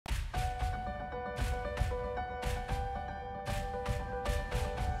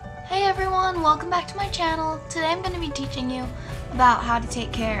everyone, welcome back to my channel. Today I'm going to be teaching you about how to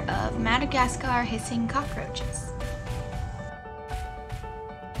take care of Madagascar hissing cockroaches.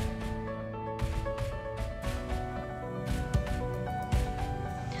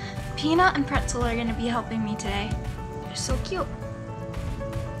 Peanut and Pretzel are going to be helping me today. They're so cute.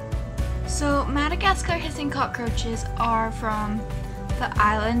 So Madagascar hissing cockroaches are from the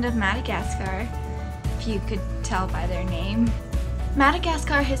island of Madagascar, if you could tell by their name.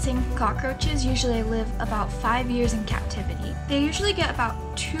 Madagascar hissing cockroaches usually live about 5 years in captivity. They usually get about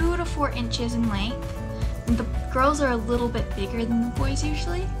 2 to 4 inches in length. The girls are a little bit bigger than the boys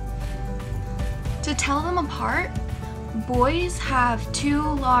usually. To tell them apart, boys have 2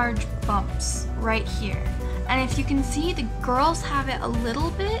 large bumps right here. And if you can see, the girls have it a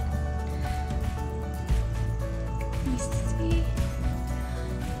little bit. Let me see.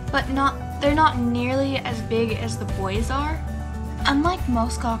 But they're not nearly as big as the boys are. Unlike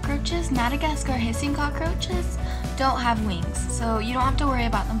most cockroaches, Madagascar hissing cockroaches don't have wings, so you don't have to worry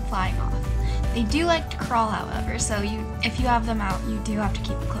about them flying off. They do like to crawl, however, so if you have them out, you do have to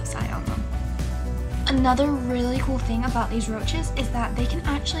keep a close eye on them. Another really cool thing about these roaches is that they can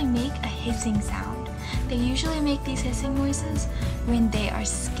actually make a hissing sound. They usually make these hissing noises when they are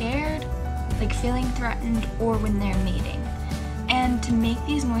scared, like feeling threatened, or when they're mating. And to make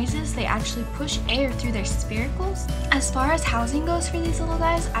these noises, they actually push air through their spiracles. As far as housing goes for these little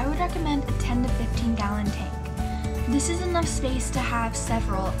guys, I would recommend a 10 to 15 gallon tank. This is enough space to have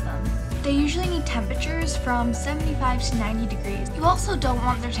several of them. They usually need temperatures from 75 to 90 degrees. You also don't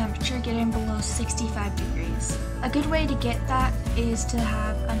want their temperature getting below 65 degrees. A good way to get that is to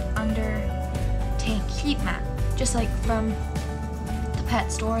have an under tank heat mat, just like from the pet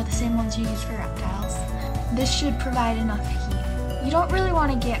store, the same ones you use for reptiles. This should provide enough heat. You don't really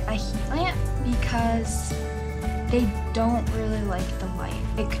want to get a heat lamp because they don't really like the light.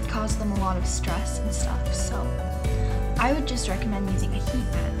 It could cause them a lot of stress and stuff, so I would just recommend using a heat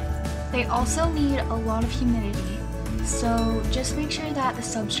mat. They also need a lot of humidity, so just make sure that the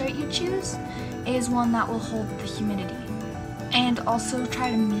substrate you choose is one that will hold the humidity. And also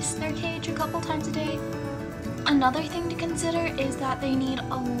try to mist their cage a couple times a day. Another thing to consider is that they need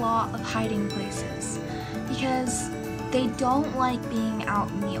a lot of hiding places because they don't like being out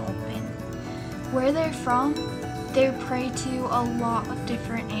in the open. Where they're from, they're prey to a lot of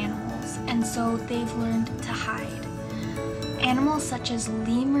different animals, and so they've learned to hide. Animals such as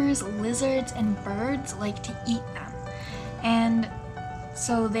lemurs, lizards, and birds like to eat them, and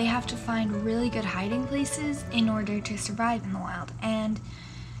so they have to find really good hiding places in order to survive in the wild. And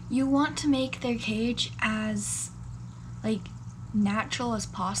you want to make their cage as natural as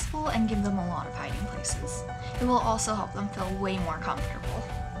possible and give them a lot of hiding places. It will also help them feel way more comfortable.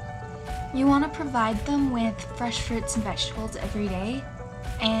 You want to provide them with fresh fruits and vegetables every day,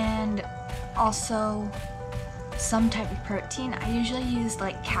 and also some type of protein. I usually use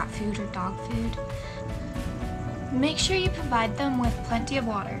like cat food or dog food. Make sure you provide them with plenty of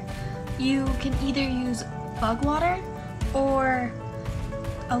water. You can either use bug water or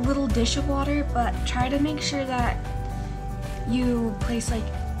a little dish of water, but try to make sure that you place like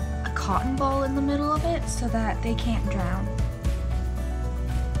a cotton ball in the middle of it so that they can't drown.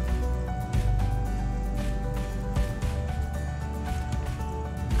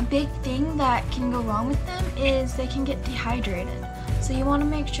 A big thing that can go wrong with them is they can get dehydrated. So you want to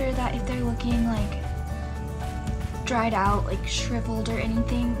make sure that if they're looking like dried out, like shriveled or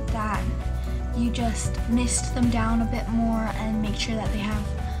anything, that you just mist them down a bit more and make sure that they have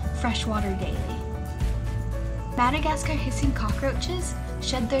fresh water daily. Madagascar hissing cockroaches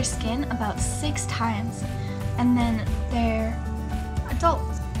shed their skin about 6 times, and then they're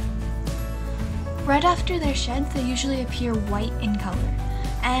adults. Right after their sheds, they usually appear white in color,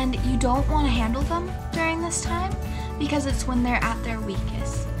 and you don't want to handle them during this time because it's when they're at their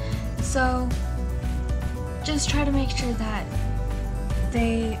weakest. So just try to make sure that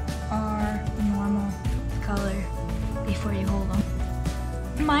they are normal color before you hold them.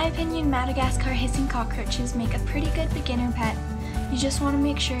 In my opinion, Madagascar hissing cockroaches make a pretty good beginner pet. You just want to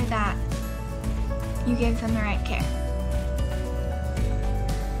make sure that you give them the right care.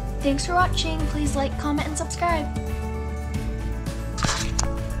 Thanks for watching. Please like, comment, and subscribe.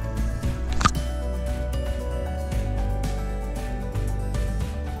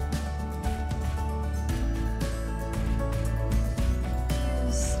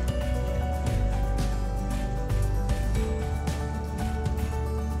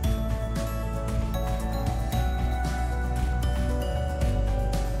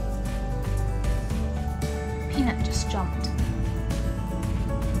 Peanut just jumped.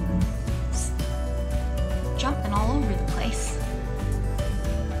 Jumping all over.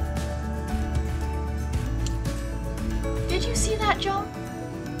 Did you see that jump?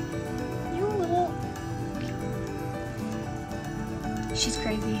 You little... She's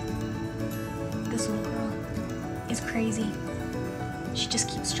crazy. This little girl is crazy. She just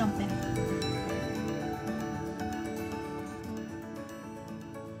keeps jumping.